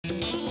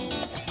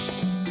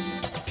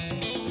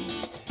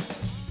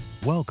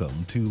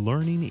Welcome to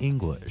Learning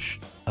English,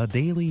 a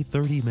daily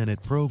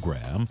 30-minute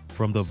program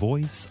from the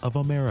Voice of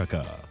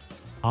America.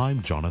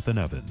 I'm Jonathan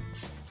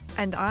Evans.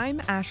 And I'm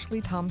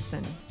Ashley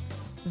Thompson.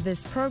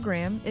 This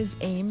program is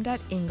aimed at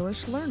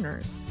English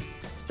learners,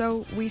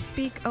 so we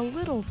speak a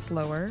little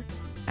slower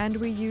and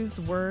we use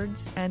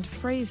words and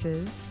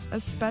phrases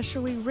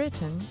especially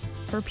written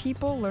for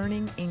people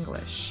learning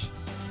English.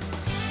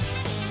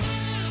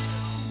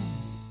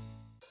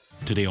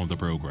 Today on the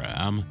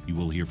program, you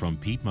will hear from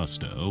Pete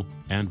Musto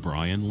and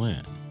Brian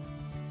Lynn.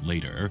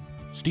 Later,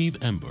 Steve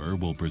Ember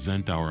will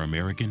present our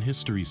American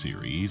history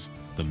series,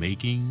 The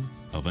Making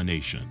of a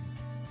Nation.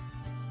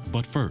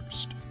 But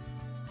first,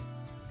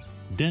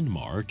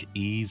 Denmark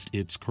eased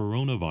its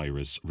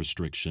coronavirus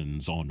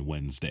restrictions on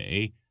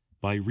Wednesday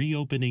by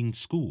reopening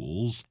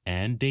schools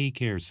and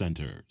daycare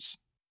centers.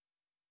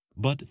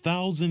 But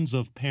thousands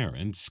of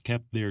parents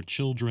kept their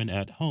children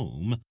at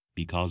home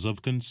because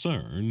of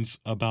concerns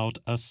about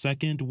a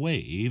second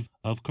wave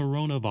of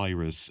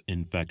coronavirus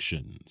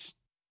infections.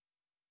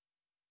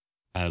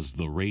 As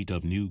the rate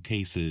of new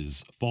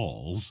cases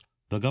falls,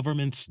 the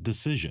government's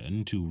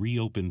decision to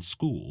reopen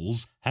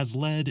schools has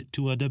led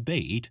to a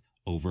debate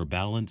over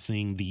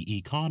balancing the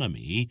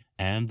economy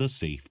and the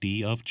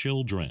safety of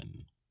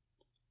children.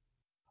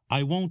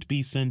 "I won't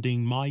be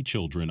sending my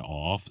children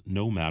off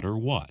no matter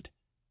what,"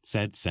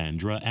 said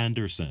Sandra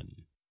Anderson.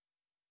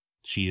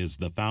 She is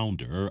the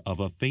founder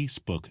of a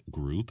Facebook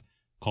group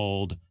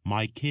called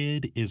My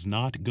Kid Is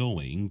Not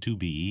Going to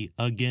Be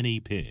a Guinea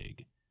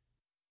Pig.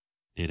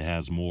 It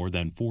has more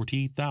than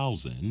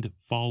 40,000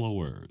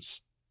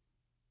 followers.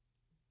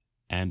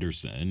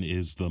 Anderson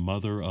is the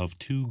mother of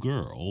two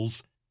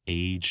girls,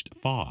 aged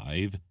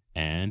 5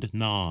 and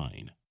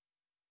 9.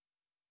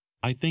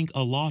 "I think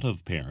a lot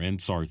of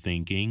parents are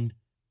thinking,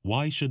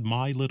 why should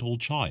my little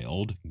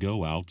child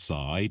go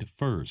outside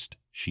first?"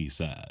 she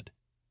said.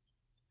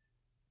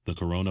 The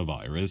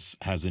coronavirus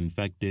has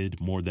infected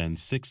more than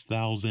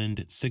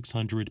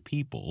 6,600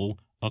 people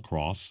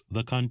across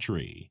the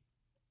country.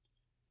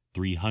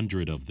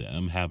 300 of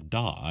them have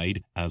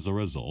died as a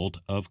result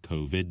of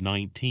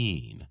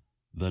COVID-19,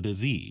 the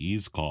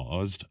disease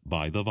caused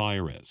by the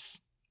virus.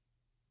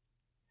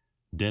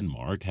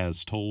 Denmark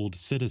has told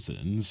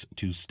citizens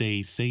to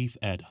stay safe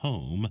at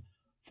home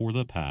for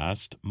the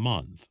past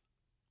month.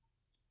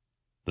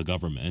 The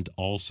government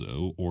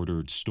also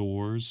ordered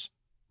stores,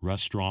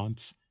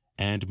 restaurants,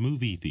 and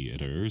movie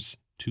theaters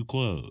to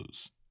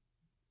close.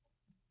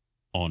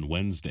 On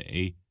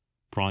Wednesday,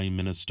 Prime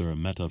Minister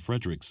Mette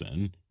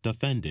Frederiksen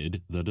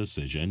defended the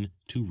decision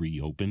to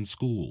reopen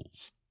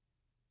schools.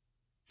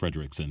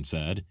 Frederiksen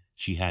said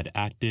she had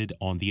acted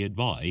on the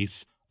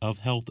advice of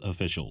health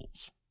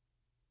officials.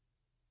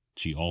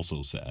 She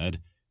also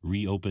said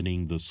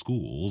reopening the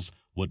schools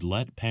would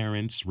let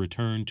parents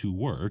return to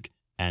work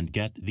and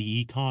get the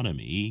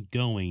economy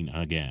going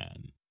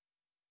again.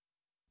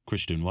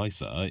 Christian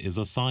Weisse is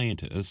a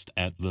scientist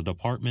at the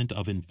Department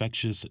of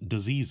Infectious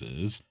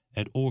Diseases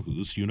at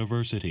Aarhus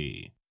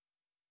University.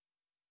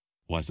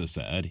 Weisse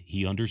said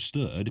he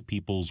understood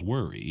people's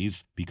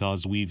worries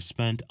because we've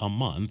spent a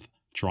month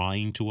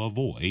trying to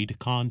avoid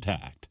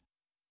contact.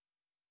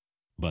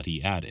 But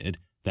he added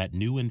that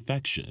new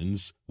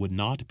infections would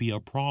not be a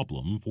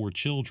problem for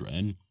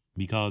children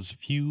because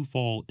few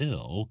fall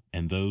ill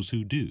and those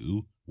who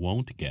do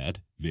won't get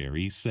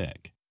very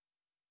sick.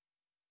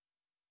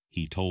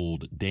 He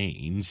told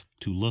Danes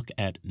to look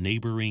at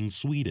neighboring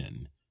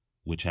Sweden,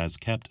 which has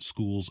kept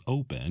schools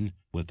open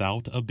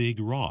without a big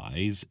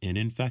rise in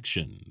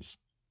infections.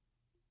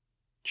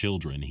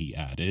 Children, he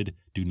added,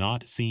 do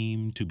not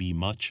seem to be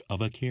much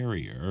of a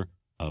carrier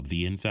of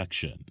the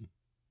infection.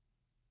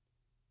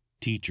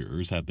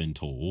 Teachers have been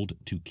told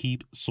to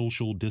keep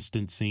social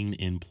distancing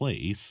in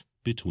place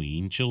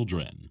between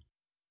children.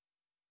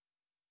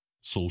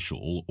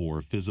 Social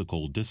or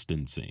physical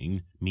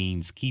distancing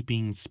means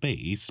keeping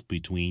space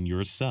between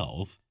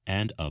yourself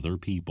and other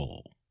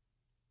people.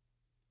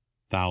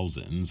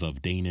 Thousands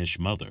of Danish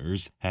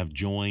mothers have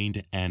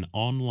joined an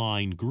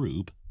online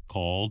group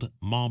called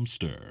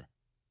Momster.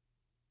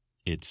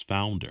 Its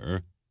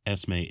founder,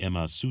 Esme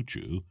Emma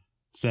Suchu,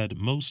 said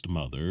most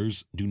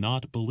mothers do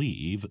not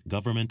believe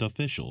government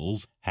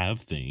officials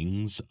have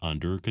things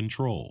under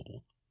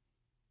control.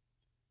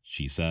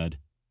 She said,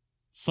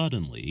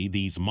 "Suddenly,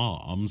 these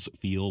moms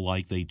feel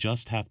like they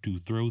just have to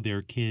throw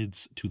their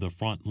kids to the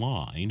front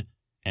line,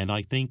 and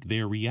I think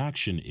their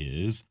reaction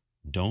is,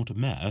 don't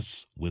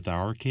mess with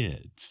our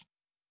kids."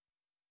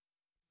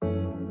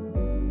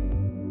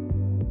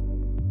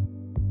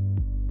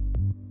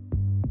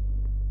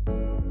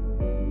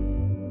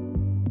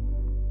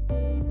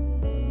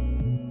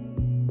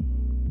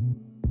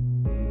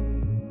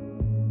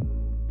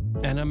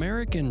 An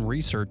American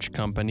research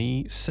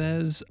company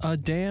says a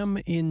dam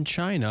in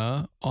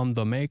China on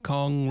the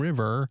Mekong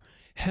River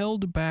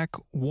held back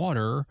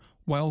water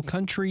while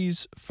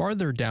countries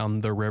farther down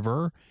the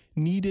river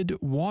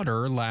needed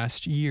water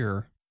last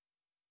year.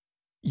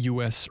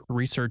 U.S.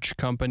 research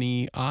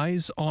company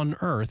Eyes on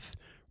Earth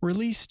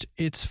released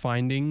its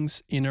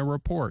findings in a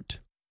report.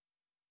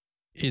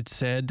 It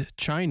said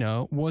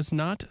China was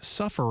not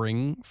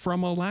suffering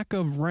from a lack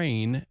of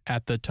rain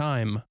at the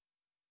time.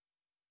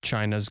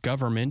 China's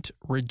government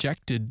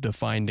rejected the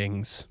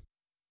findings.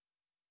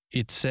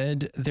 It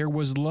said there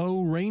was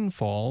low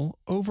rainfall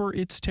over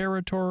its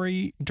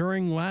territory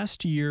during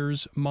last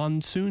year's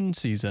monsoon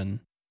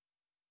season.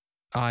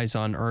 Eyes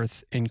on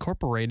Earth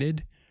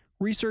Incorporated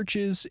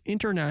researches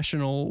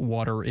international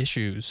water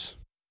issues.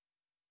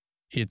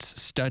 Its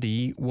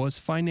study was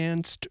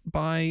financed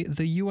by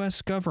the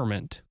U.S.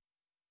 government.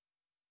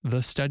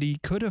 The study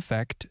could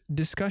affect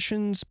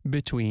discussions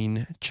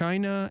between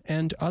China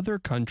and other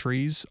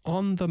countries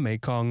on the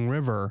Mekong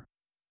River.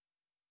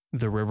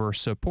 The river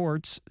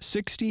supports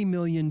 60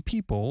 million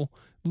people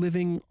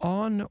living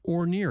on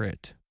or near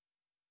it.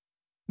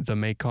 The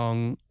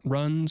Mekong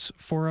runs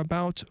for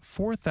about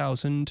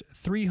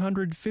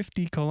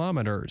 4,350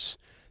 kilometers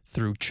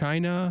through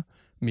China,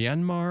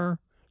 Myanmar,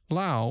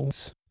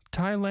 Laos,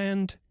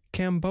 Thailand,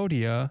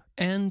 Cambodia,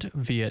 and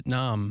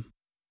Vietnam.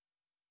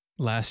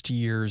 Last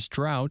year's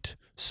drought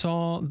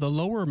saw the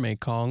lower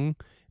Mekong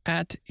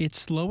at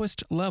its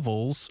lowest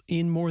levels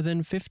in more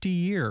than 50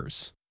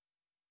 years.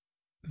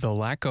 The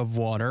lack of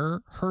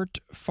water hurt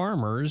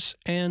farmers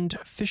and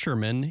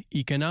fishermen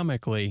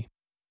economically.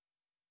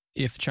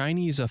 If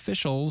Chinese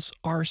officials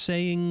are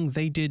saying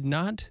they did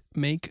not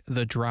make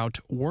the drought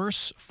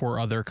worse for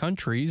other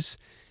countries,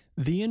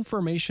 the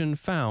information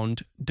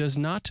found does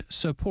not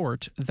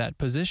support that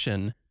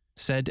position,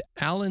 said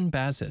Alan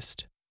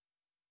Bazist.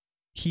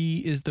 He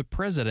is the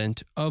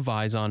president of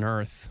Eyes on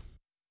Earth.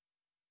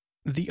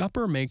 The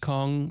upper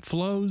Mekong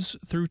flows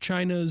through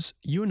China's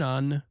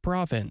Yunnan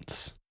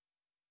province.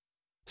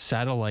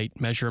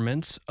 Satellite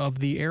measurements of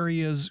the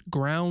area's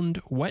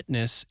ground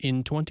wetness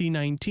in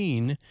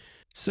 2019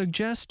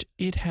 suggest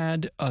it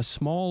had a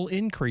small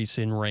increase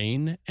in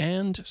rain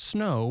and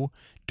snow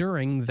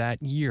during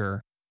that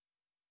year.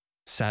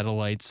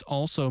 Satellites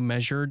also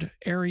measured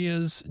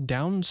areas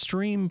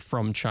downstream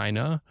from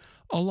China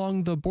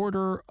along the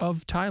border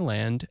of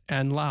Thailand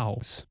and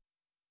Laos.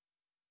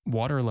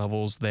 Water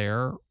levels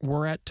there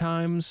were at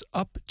times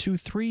up to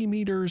 3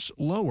 meters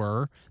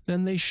lower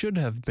than they should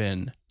have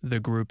been, the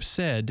group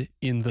said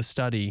in the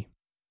study.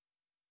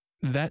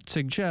 That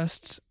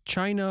suggests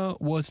China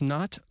was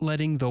not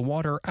letting the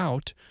water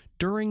out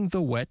during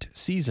the wet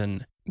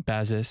season,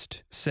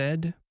 Bazist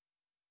said.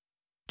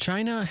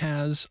 China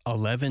has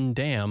 11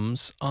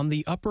 dams on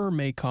the upper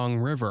Mekong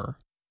River.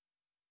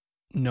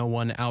 No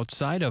one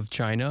outside of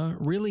China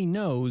really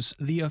knows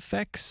the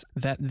effects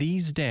that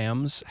these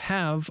dams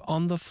have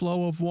on the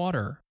flow of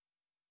water.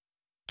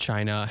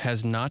 China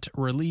has not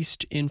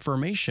released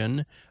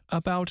information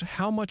about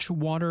how much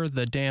water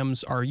the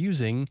dams are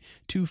using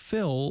to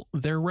fill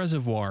their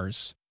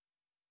reservoirs.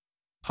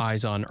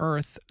 Eyes on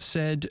Earth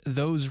said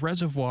those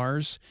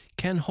reservoirs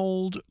can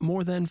hold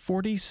more than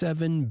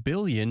 47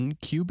 billion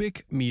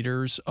cubic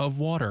meters of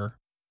water.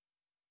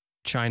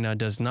 China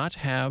does not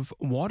have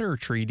water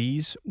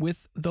treaties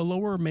with the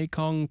lower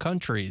Mekong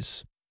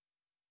countries,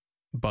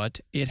 but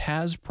it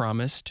has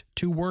promised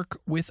to work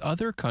with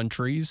other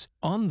countries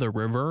on the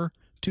river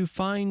to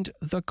find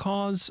the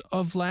cause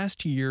of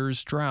last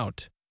year's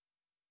drought.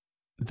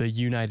 The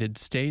United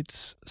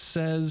States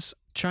says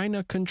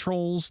China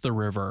controls the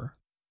river.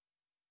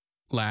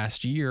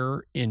 Last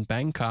year in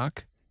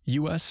Bangkok,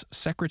 U.S.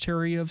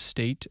 Secretary of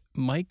State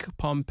Mike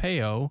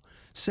Pompeo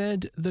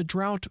said the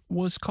drought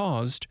was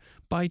caused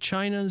by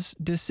China's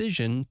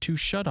decision to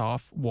shut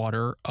off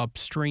water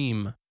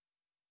upstream.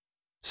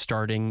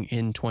 Starting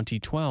in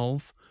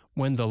 2012,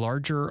 when the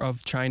larger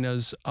of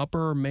China's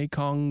upper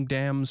Mekong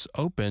dams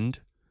opened,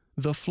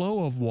 the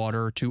flow of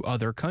water to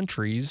other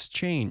countries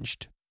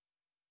changed.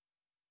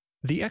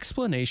 The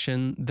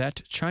explanation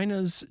that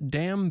China's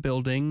dam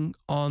building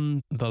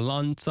on the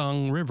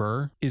Lancang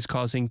River is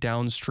causing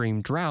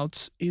downstream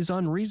droughts is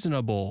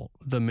unreasonable,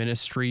 the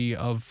Ministry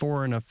of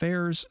Foreign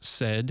Affairs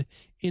said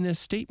in a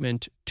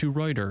statement to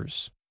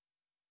Reuters.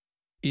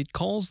 It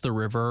calls the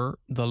river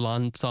the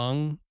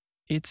Lancang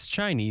its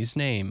Chinese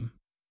name.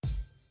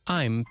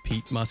 I'm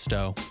Pete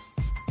Musto.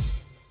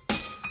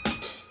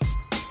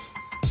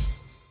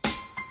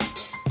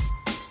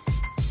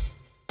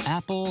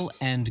 Apple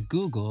and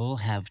Google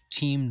have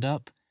teamed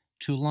up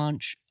to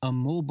launch a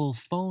mobile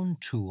phone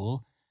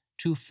tool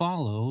to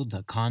follow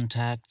the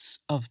contacts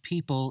of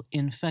people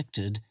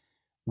infected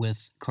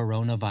with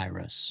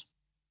coronavirus.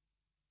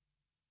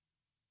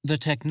 The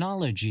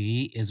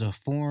technology is a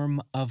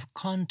form of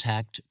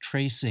contact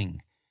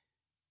tracing,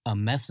 a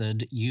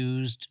method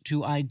used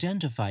to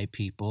identify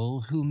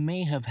people who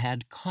may have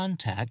had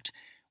contact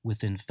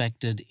with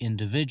infected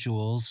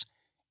individuals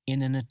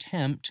in an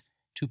attempt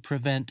to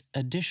prevent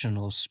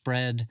additional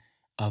spread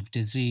of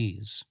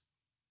disease.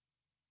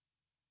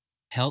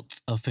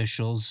 Health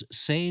officials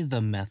say the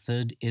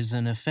method is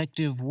an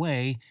effective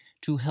way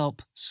to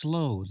help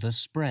slow the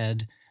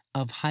spread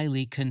of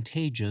highly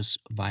contagious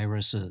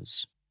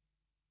viruses.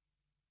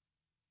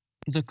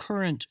 The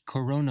current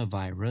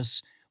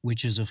coronavirus,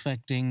 which is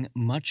affecting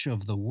much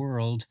of the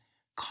world,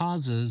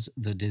 causes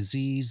the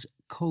disease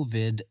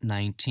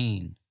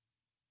COVID-19.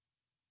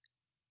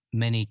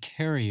 Many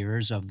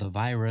carriers of the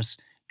virus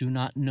do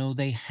not know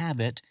they have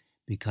it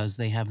because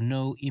they have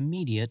no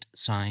immediate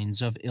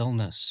signs of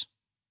illness.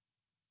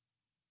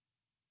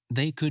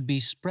 They could be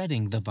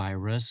spreading the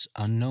virus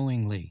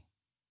unknowingly.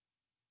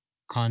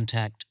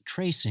 Contact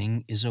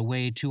tracing is a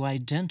way to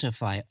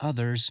identify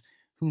others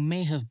who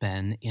may have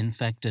been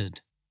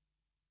infected.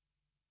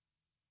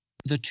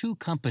 The two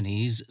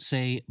companies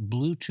say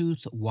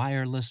Bluetooth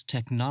wireless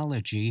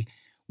technology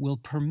will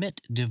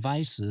permit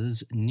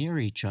devices near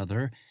each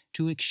other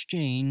to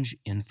exchange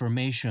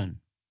information.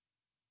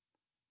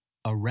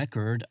 A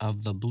record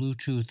of the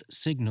Bluetooth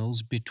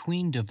signals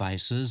between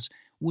devices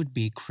would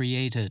be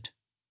created.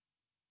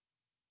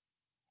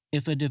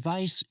 If a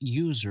device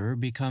user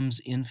becomes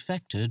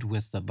infected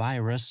with the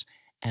virus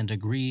and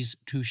agrees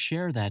to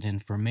share that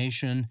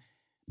information,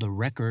 the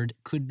record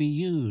could be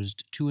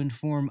used to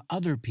inform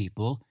other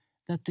people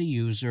that the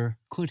user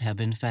could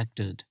have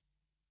infected.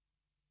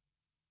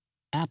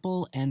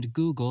 Apple and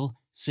Google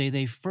say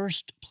they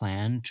first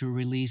plan to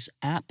release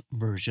app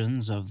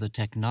versions of the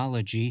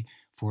technology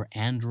for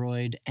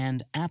Android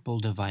and Apple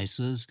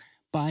devices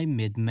by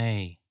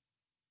mid-May.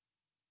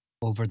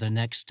 Over the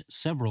next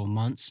several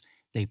months,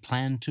 they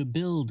plan to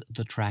build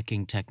the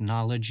tracking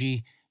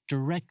technology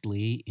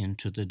directly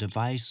into the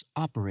device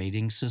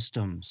operating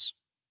systems.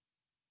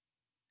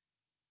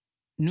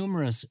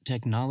 Numerous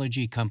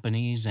technology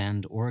companies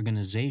and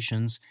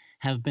organizations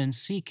have been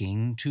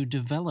seeking to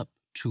develop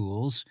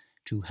tools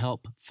to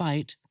help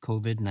fight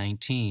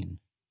COVID-19.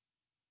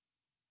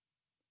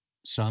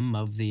 Some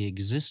of the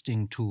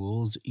existing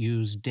tools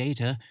use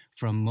data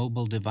from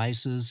mobile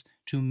devices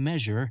to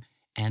measure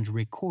and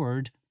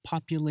record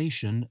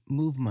population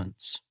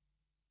movements.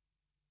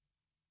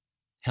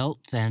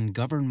 Health and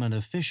government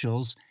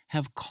officials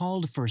have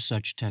called for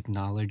such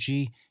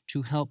technology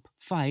to help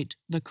fight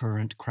the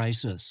current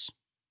crisis.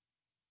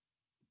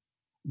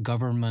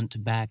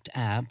 Government-backed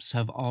apps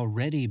have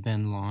already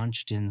been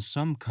launched in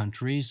some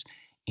countries,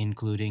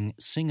 including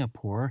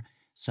Singapore,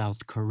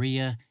 South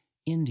Korea,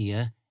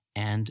 India,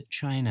 and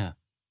China.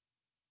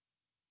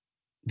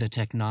 The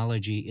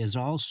technology is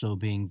also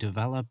being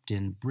developed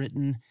in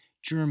Britain,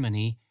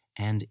 Germany,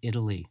 and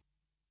Italy.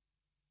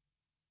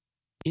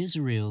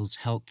 Israel's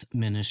health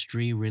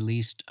ministry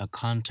released a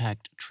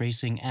contact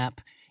tracing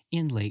app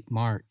in late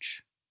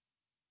March.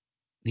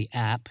 The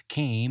app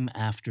came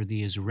after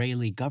the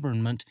Israeli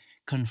government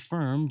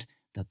confirmed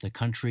that the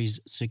country's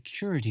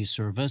security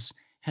service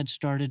had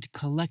started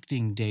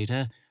collecting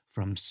data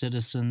from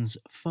citizens'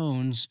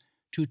 phones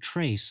to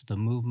trace the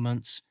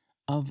movements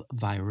of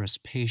virus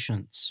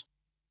patients.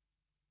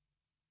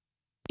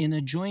 In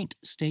a joint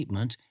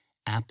statement,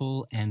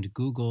 Apple and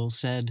Google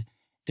said,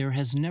 "There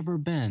has never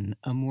been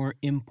a more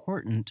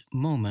important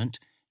moment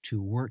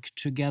to work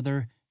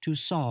together to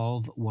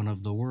solve one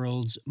of the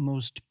world's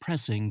most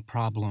pressing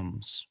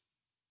problems."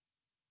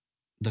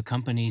 The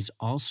companies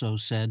also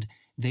said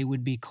they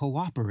would be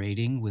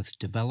cooperating with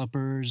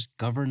developers,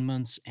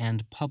 governments,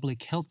 and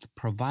public health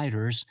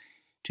providers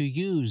to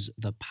use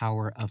the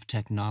power of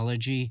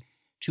technology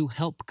to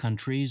help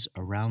countries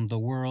around the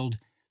world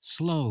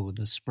slow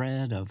the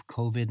spread of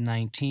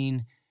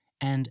COVID-19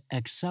 and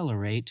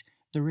accelerate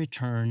the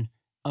return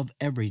of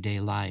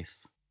everyday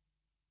life.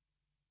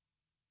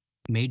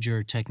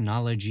 Major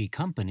technology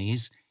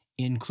companies,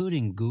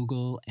 including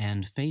Google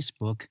and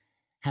Facebook,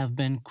 have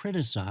been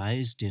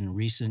criticized in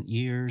recent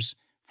years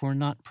for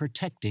not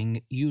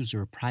protecting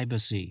user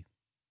privacy.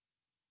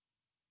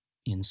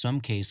 In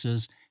some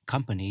cases,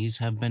 companies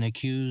have been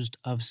accused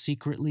of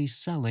secretly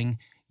selling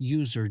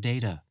user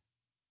data.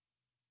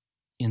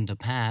 In the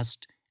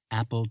past,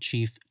 Apple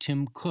chief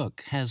Tim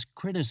Cook has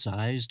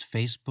criticized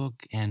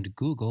Facebook and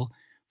Google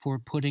for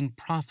putting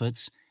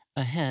profits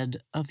ahead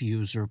of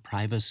user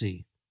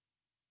privacy.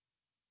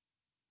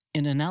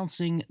 In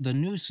announcing the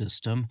new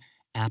system,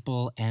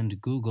 Apple and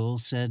Google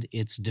said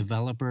its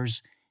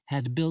developers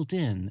had built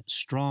in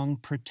strong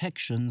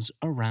protections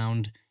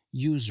around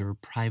user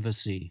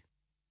privacy.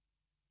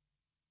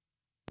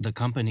 The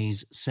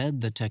companies said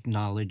the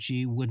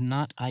technology would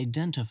not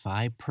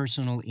identify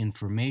personal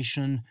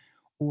information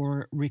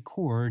or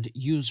record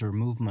user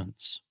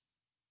movements.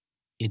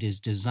 It is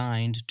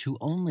designed to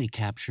only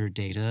capture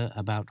data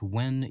about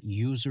when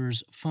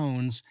users'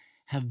 phones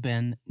have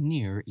been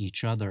near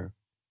each other.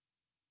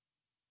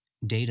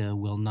 Data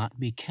will not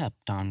be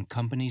kept on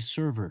company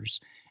servers,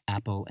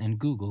 Apple and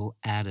Google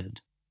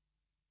added.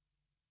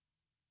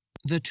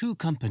 The two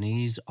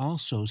companies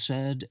also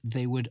said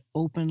they would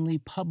openly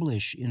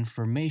publish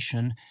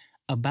information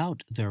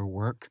about their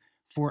work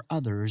for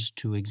others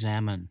to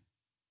examine.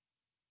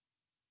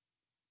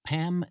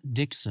 Pam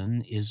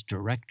Dixon is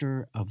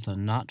director of the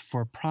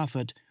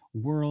not-for-profit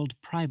World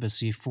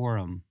Privacy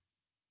Forum.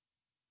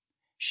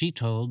 She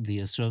told the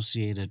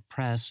Associated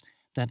Press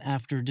that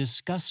after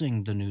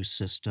discussing the new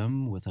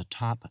system with a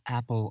top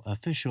Apple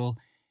official,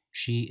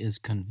 she is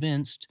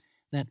convinced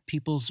that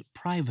people's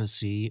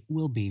privacy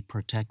will be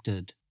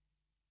protected.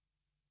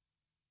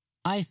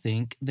 "I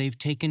think they've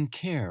taken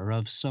care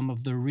of some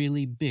of the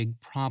really big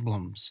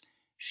problems,"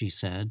 she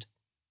said.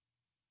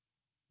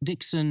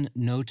 Dixon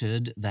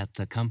noted that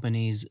the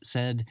companies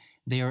said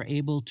they are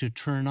able to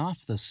turn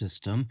off the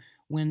system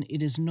when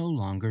it is no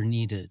longer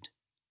needed.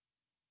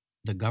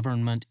 The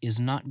government is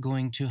not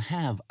going to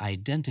have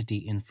identity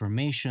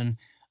information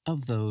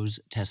of those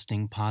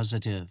testing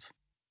positive.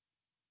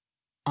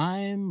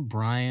 I'm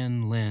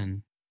Brian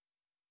Lynn.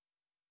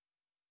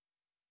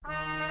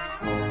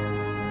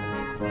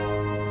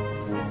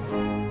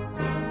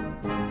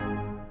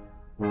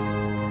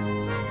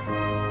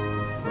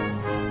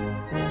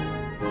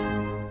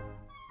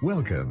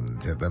 Welcome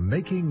to The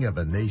Making of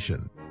a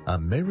Nation,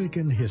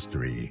 American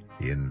History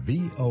in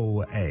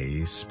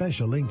VOA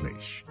Special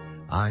English.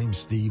 I'm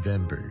Steve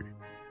Ember.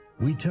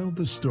 We tell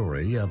the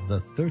story of the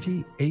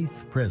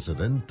 38th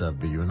President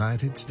of the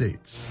United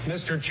States.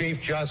 Mr.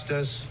 Chief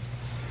Justice,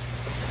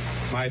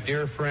 my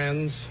dear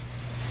friends,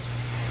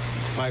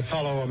 my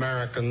fellow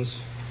Americans,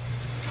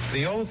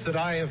 the oath that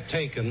I have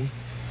taken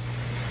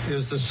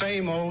is the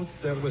same oath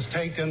that was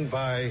taken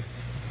by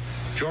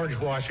George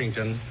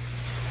Washington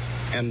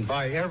and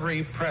by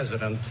every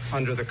president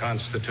under the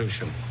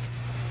Constitution.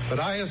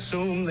 But I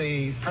assume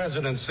the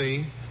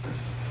presidency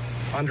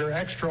under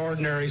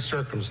extraordinary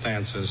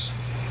circumstances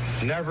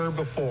never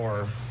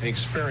before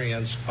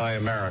experienced by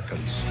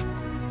Americans.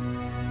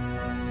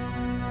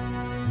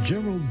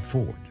 Gerald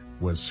Ford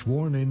was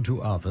sworn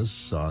into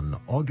office on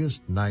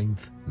August 9,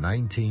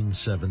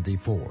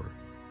 1974.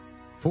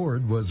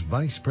 Ford was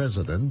vice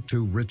president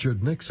to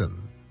Richard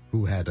Nixon,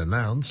 who had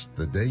announced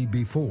the day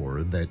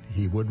before that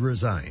he would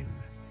resign.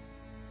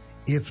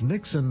 If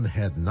Nixon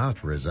had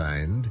not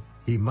resigned,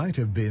 he might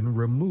have been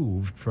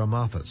removed from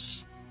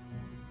office.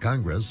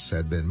 Congress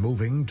had been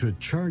moving to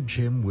charge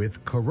him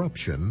with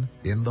corruption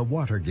in the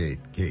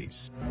Watergate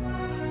case.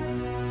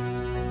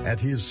 At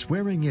his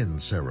swearing-in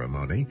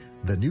ceremony,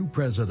 the new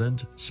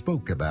president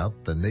spoke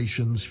about the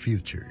nation's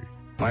future.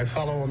 My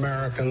fellow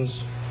Americans,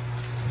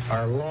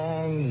 our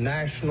long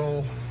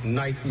national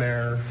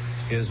nightmare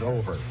is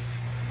over.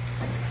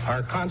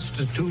 Our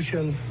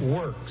Constitution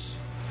works.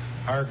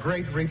 Our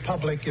great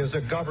republic is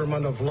a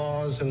government of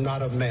laws and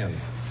not of men.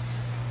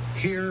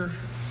 Here,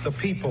 the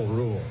people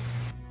rule.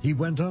 He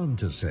went on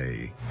to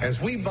say, as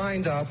we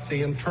bind up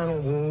the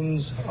internal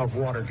wounds of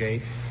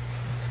Watergate,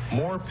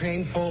 more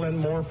painful and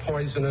more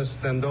poisonous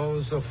than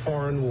those of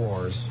foreign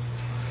wars,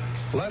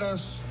 let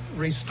us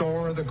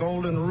restore the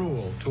golden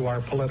rule to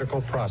our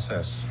political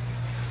process,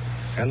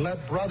 and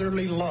let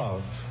brotherly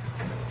love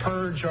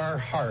purge our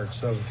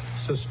hearts of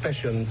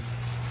suspicion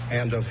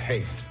and of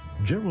hate.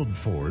 Gerald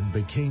Ford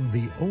became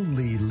the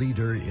only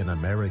leader in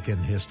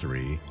American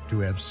history to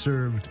have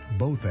served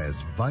both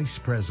as vice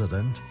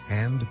president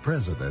and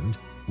president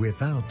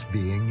without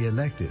being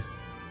elected.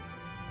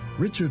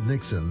 Richard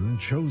Nixon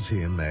chose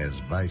him as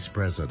vice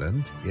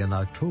president in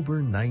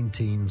October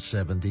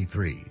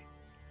 1973.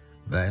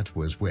 That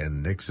was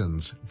when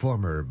Nixon's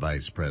former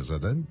vice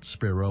president,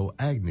 Spiro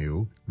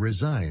Agnew,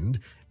 resigned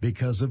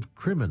because of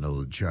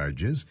criminal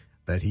charges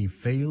that he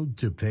failed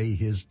to pay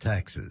his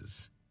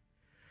taxes.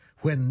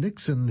 When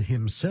Nixon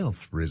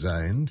himself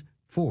resigned,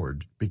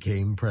 Ford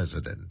became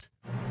president.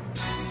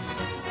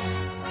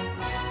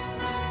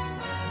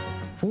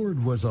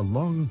 Ford was a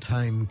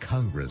longtime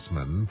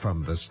congressman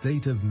from the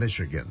state of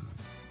Michigan.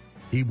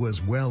 He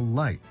was well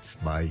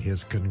liked by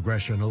his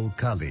congressional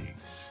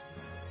colleagues.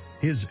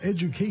 His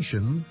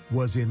education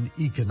was in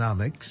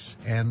economics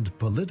and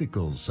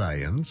political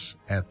science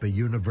at the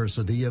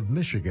University of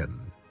Michigan.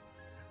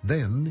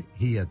 Then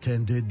he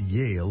attended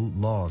Yale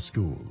Law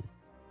School.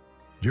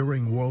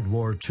 During World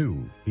War II,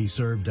 he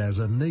served as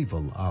a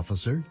naval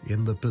officer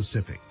in the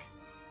Pacific.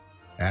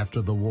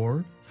 After the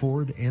war,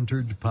 Ford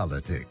entered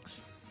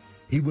politics.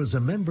 He was a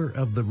member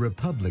of the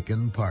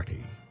Republican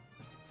Party.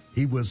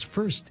 He was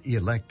first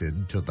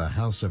elected to the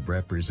House of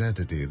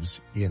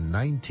Representatives in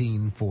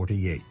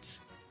 1948.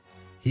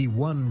 He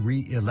won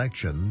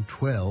re-election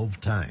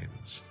 12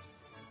 times.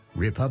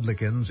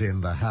 Republicans in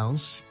the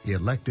House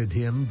elected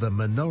him the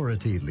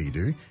minority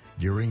leader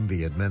during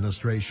the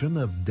administration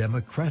of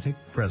Democratic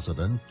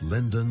President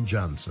Lyndon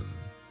Johnson.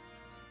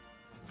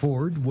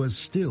 Ford was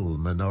still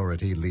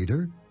minority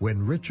leader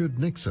when Richard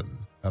Nixon,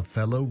 a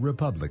fellow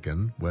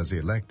Republican, was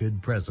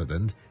elected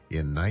president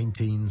in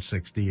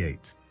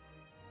 1968.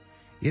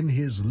 In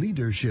his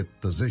leadership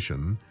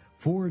position,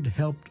 Ford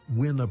helped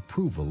win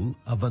approval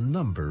of a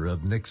number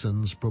of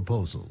Nixon's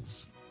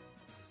proposals.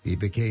 He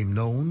became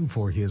known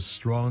for his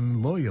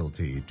strong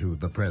loyalty to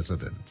the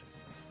president.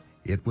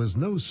 It was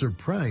no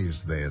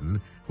surprise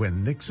then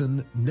when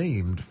Nixon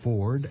named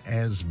Ford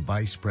as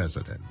vice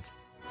president.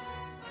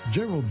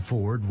 Gerald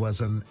Ford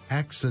was an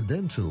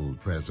accidental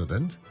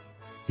president.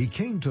 He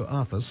came to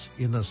office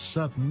in a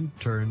sudden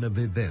turn of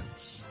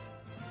events.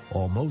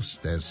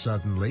 Almost as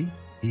suddenly,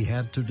 he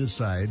had to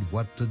decide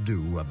what to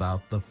do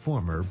about the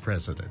former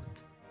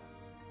president.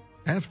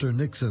 After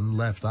Nixon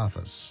left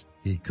office,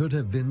 he could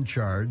have been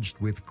charged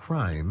with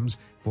crimes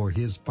for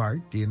his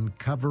part in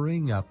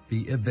covering up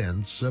the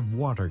events of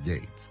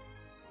Watergate.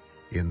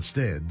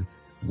 Instead,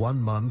 1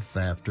 month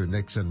after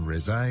Nixon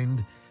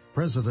resigned,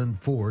 President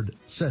Ford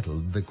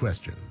settled the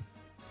question.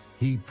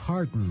 He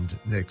pardoned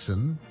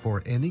Nixon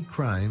for any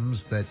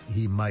crimes that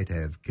he might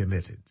have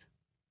committed.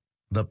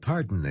 The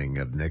pardoning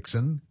of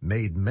Nixon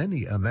made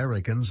many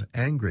Americans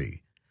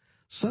angry.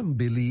 Some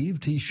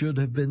believed he should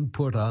have been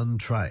put on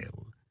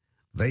trial.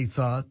 They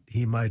thought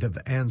he might have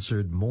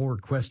answered more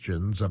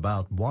questions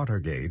about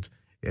Watergate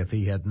if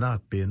he had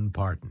not been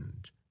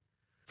pardoned.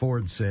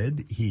 Ford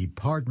said he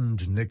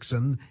pardoned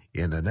Nixon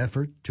in an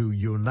effort to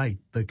unite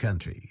the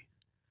country.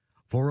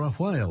 For a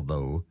while,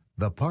 though,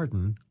 the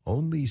pardon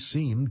only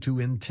seemed to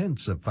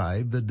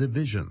intensify the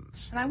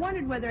divisions. And I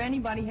wondered whether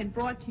anybody had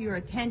brought to your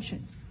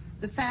attention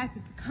the fact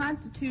that the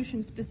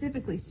Constitution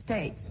specifically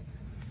states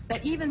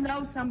that even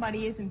though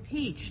somebody is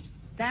impeached,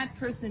 that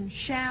person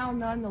shall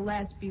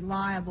nonetheless be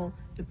liable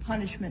to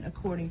punishment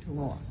according to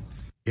law.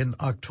 In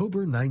October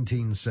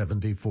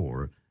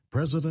 1974,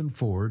 President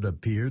Ford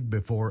appeared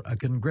before a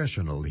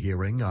congressional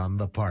hearing on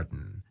the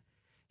pardon.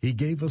 He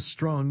gave a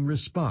strong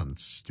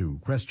response to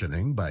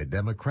questioning by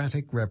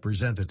Democratic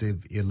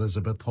Representative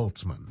Elizabeth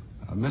Holtzman.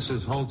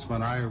 Mrs.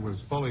 Holtzman, I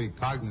was fully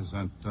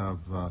cognizant of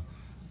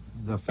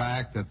the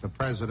fact that the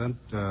President,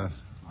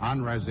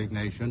 on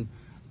resignation,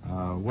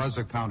 was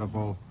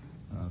accountable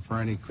for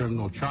any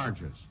criminal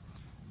charges.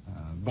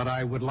 But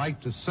I would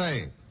like to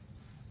say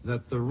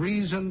that the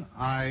reason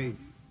I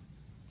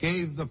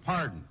gave the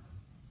pardon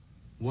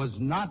was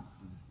not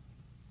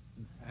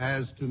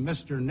as to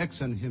Mr.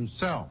 Nixon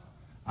himself.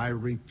 I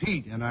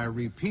repeat, and I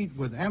repeat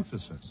with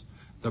emphasis,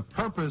 the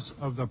purpose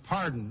of the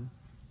pardon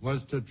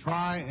was to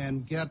try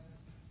and get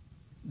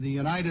the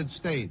United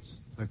States,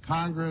 the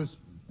Congress,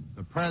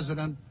 the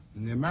President,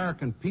 and the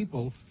American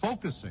people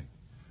focusing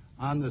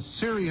on the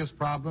serious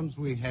problems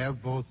we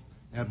have both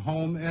at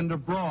home and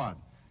abroad.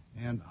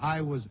 And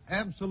I was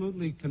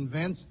absolutely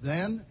convinced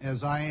then,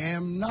 as I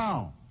am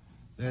now,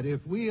 that if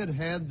we had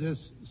had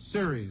this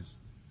series,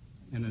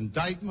 an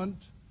indictment,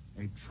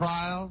 a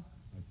trial,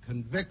 a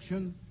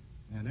conviction,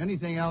 and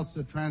anything else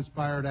that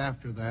transpired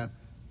after that,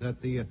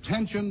 that the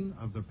attention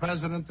of the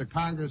President, the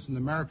Congress, and the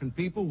American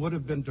people would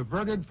have been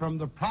diverted from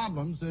the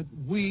problems that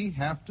we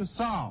have to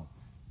solve.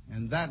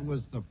 And that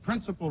was the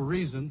principal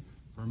reason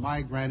for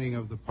my granting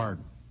of the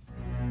pardon.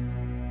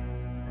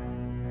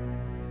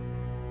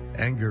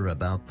 Anger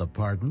about the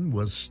pardon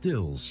was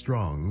still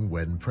strong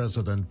when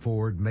President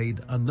Ford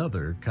made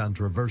another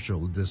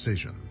controversial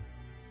decision.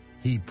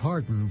 He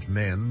pardoned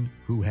men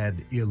who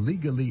had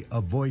illegally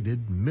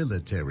avoided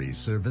military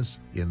service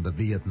in the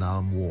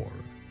Vietnam War.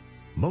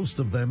 Most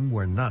of them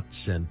were not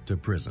sent to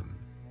prison.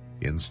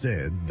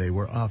 Instead, they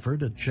were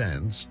offered a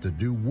chance to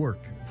do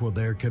work for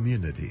their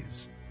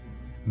communities.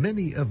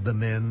 Many of the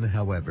men,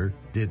 however,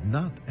 did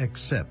not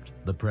accept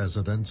the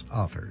president's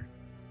offer.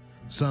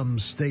 Some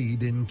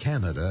stayed in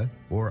Canada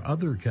or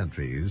other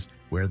countries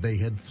where they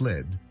had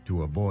fled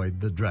to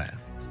avoid the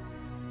draft.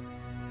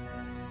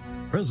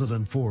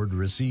 President Ford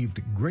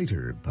received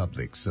greater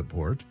public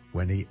support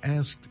when he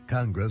asked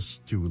Congress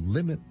to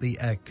limit the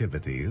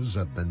activities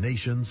of the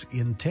nation's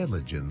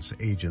intelligence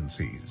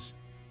agencies.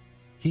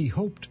 He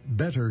hoped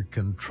better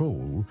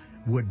control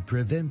would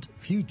prevent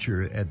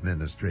future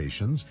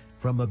administrations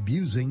from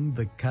abusing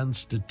the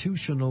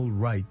constitutional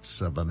rights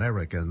of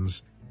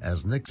Americans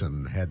as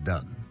Nixon had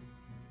done.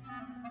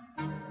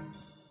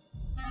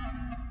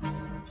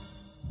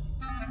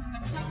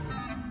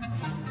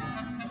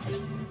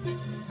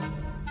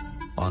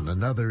 On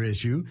another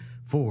issue,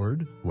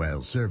 Ford,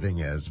 while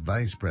serving as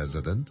vice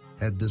president,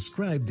 had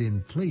described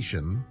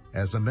inflation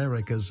as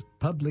America's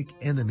public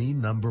enemy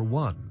number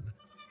one.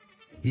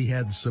 He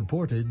had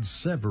supported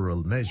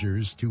several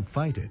measures to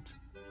fight it.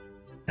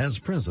 As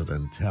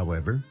president,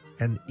 however,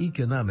 an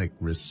economic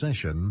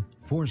recession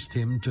forced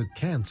him to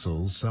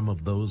cancel some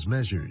of those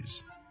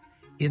measures.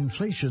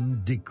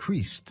 Inflation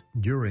decreased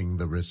during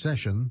the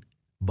recession,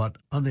 but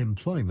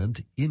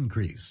unemployment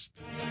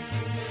increased.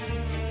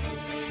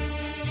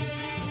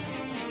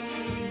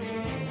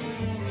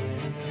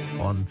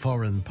 On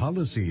foreign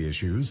policy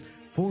issues,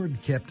 Ford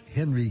kept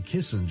Henry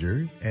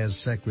Kissinger as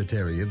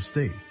Secretary of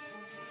State.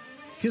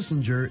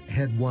 Kissinger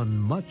had won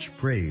much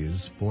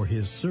praise for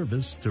his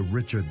service to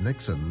Richard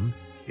Nixon,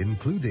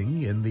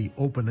 including in the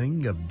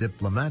opening of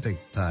diplomatic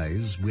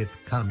ties with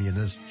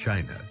Communist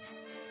China.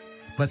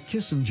 But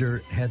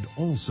Kissinger had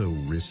also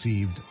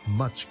received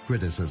much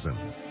criticism.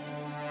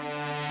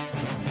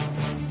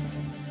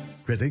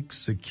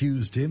 Critics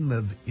accused him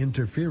of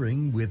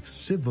interfering with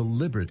civil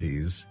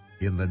liberties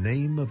in the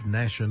name of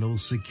national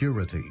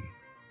security.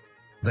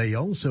 They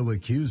also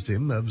accused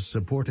him of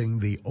supporting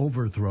the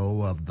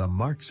overthrow of the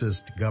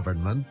Marxist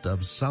government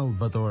of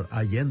Salvador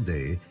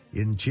Allende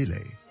in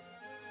Chile.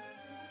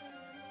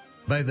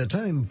 By the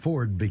time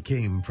Ford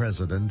became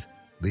president,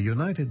 the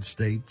United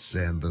States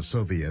and the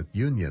Soviet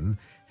Union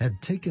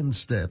had taken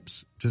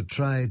steps to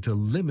try to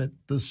limit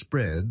the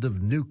spread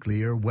of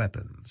nuclear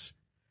weapons.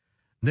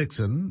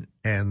 Nixon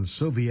and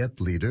Soviet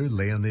leader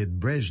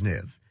Leonid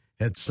Brezhnev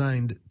had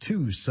signed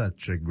two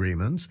such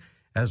agreements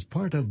as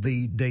part of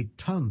the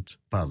détente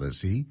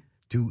policy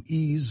to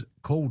ease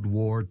Cold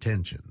War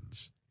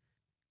tensions.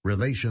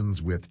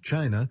 Relations with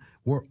China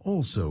were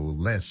also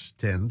less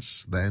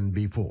tense than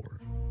before.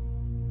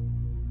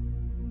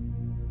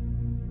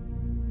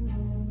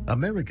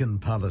 American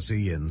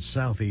policy in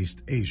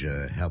Southeast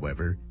Asia,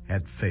 however,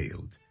 had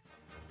failed.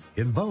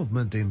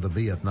 Involvement in the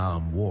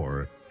Vietnam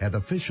War had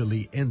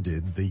officially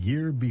ended the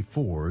year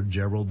before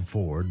Gerald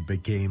Ford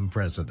became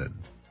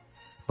president.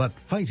 But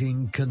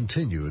fighting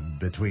continued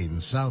between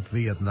South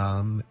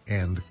Vietnam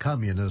and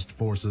communist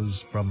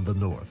forces from the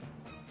north.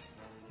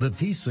 The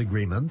peace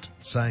agreement,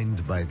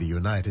 signed by the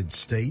United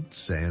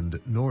States and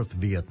North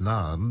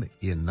Vietnam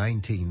in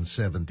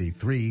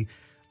 1973,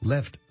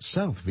 left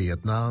South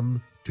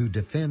Vietnam to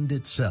defend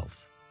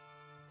itself.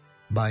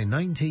 By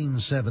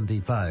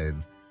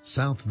 1975,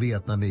 South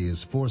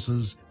Vietnamese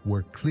forces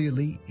were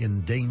clearly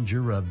in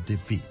danger of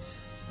defeat.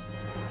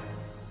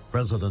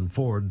 President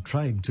Ford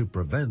tried to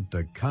prevent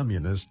a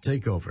communist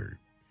takeover.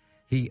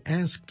 He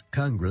asked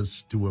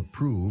Congress to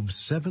approve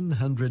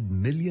 $700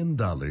 million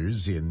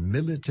in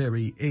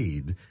military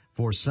aid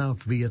for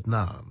South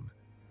Vietnam.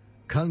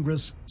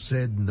 Congress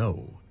said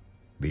no.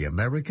 The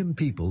American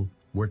people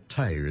were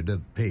tired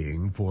of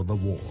paying for the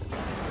war.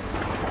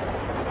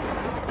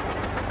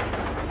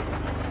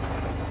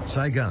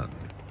 Saigon,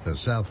 the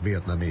South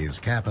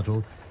Vietnamese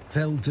capital,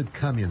 fell to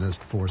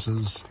communist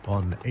forces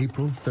on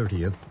April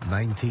 30th,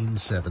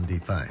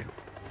 1975.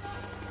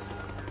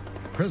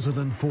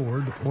 President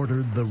Ford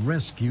ordered the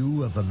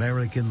rescue of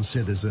American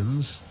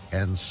citizens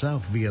and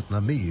South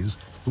Vietnamese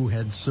who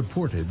had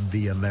supported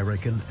the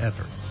American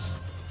efforts.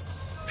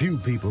 Few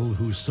people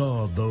who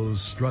saw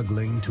those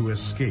struggling to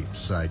escape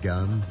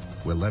Saigon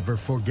will ever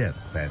forget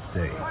that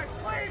day.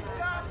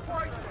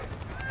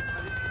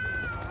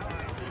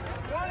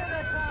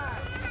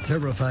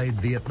 Terrified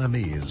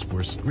Vietnamese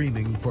were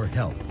screaming for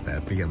help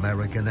at the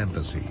American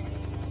embassy.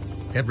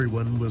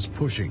 Everyone was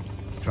pushing,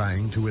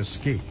 trying to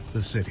escape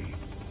the city.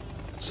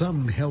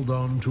 Some held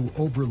on to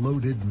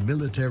overloaded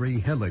military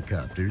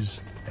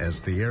helicopters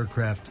as the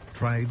aircraft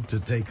tried to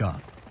take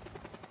off.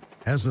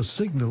 As a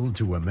signal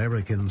to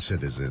American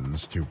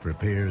citizens to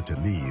prepare to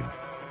leave,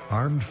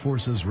 Armed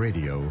Forces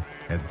Radio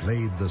had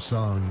played the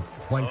song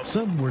White.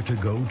 Some were to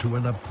go to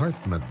an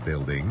apartment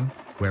building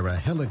where a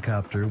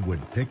helicopter would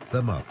pick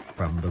them up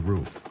from the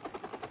roof.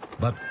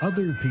 But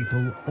other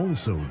people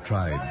also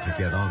tried to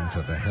get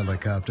onto the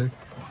helicopter,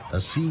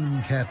 a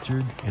scene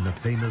captured in a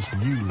famous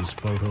news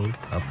photo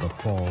of the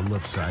fall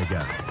of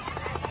Saigon.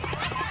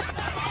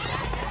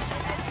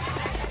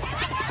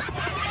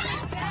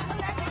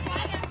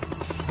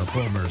 The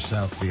former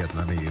South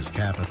Vietnamese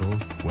capital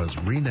was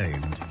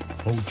renamed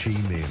Ho Chi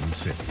Minh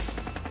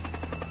City.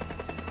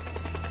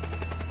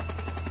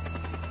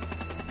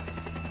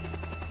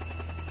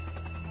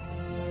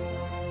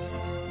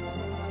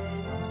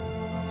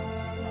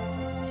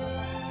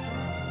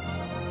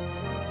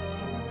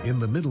 In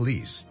the Middle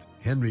East,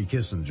 Henry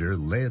Kissinger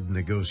led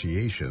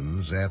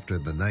negotiations after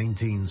the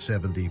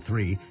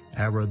 1973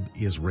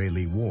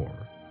 Arab-Israeli War.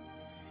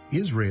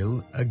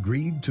 Israel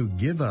agreed to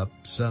give up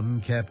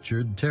some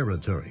captured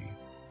territory.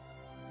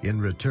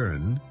 In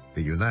return,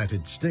 the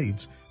United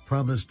States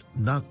promised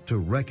not to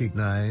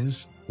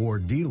recognize or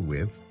deal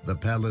with the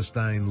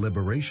Palestine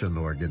Liberation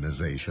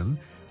Organization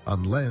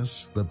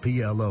unless the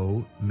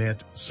PLO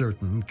met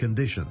certain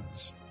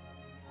conditions.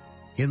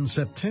 In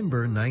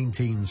September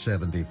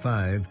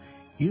 1975,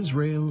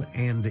 Israel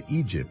and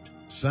Egypt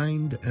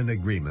signed an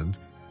agreement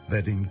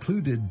that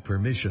included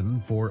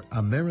permission for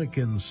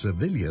American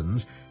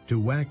civilians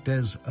to act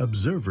as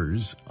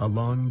observers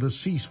along the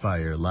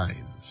ceasefire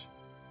lines.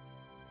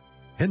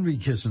 Henry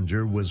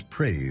Kissinger was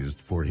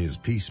praised for his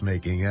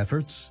peacemaking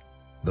efforts,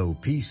 though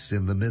peace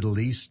in the Middle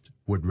East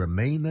would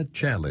remain a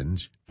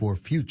challenge for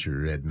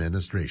future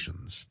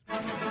administrations.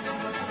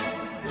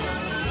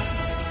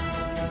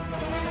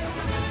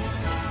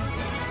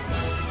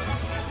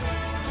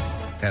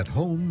 At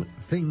home,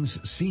 things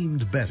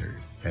seemed better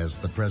as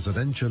the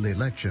presidential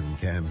election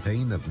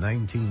campaign of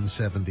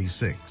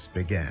 1976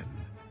 began.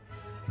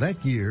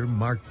 That year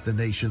marked the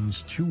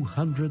nation's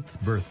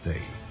 200th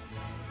birthday.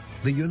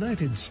 The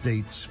United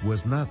States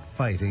was not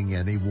fighting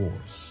any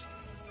wars.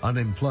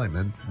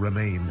 Unemployment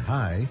remained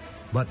high,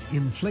 but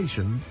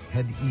inflation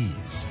had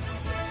eased.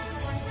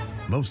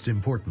 Most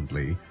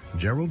importantly,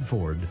 Gerald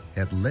Ford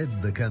had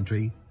led the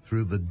country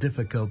through the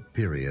difficult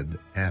period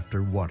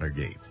after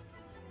Watergate.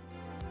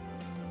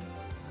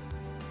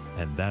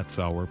 And that's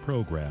our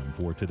program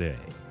for today.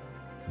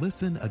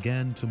 Listen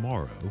again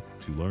tomorrow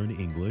to learn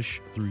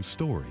English through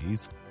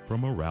stories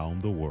from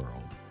around the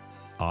world.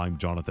 I'm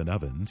Jonathan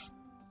Evans.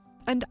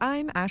 And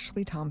I'm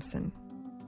Ashley Thompson.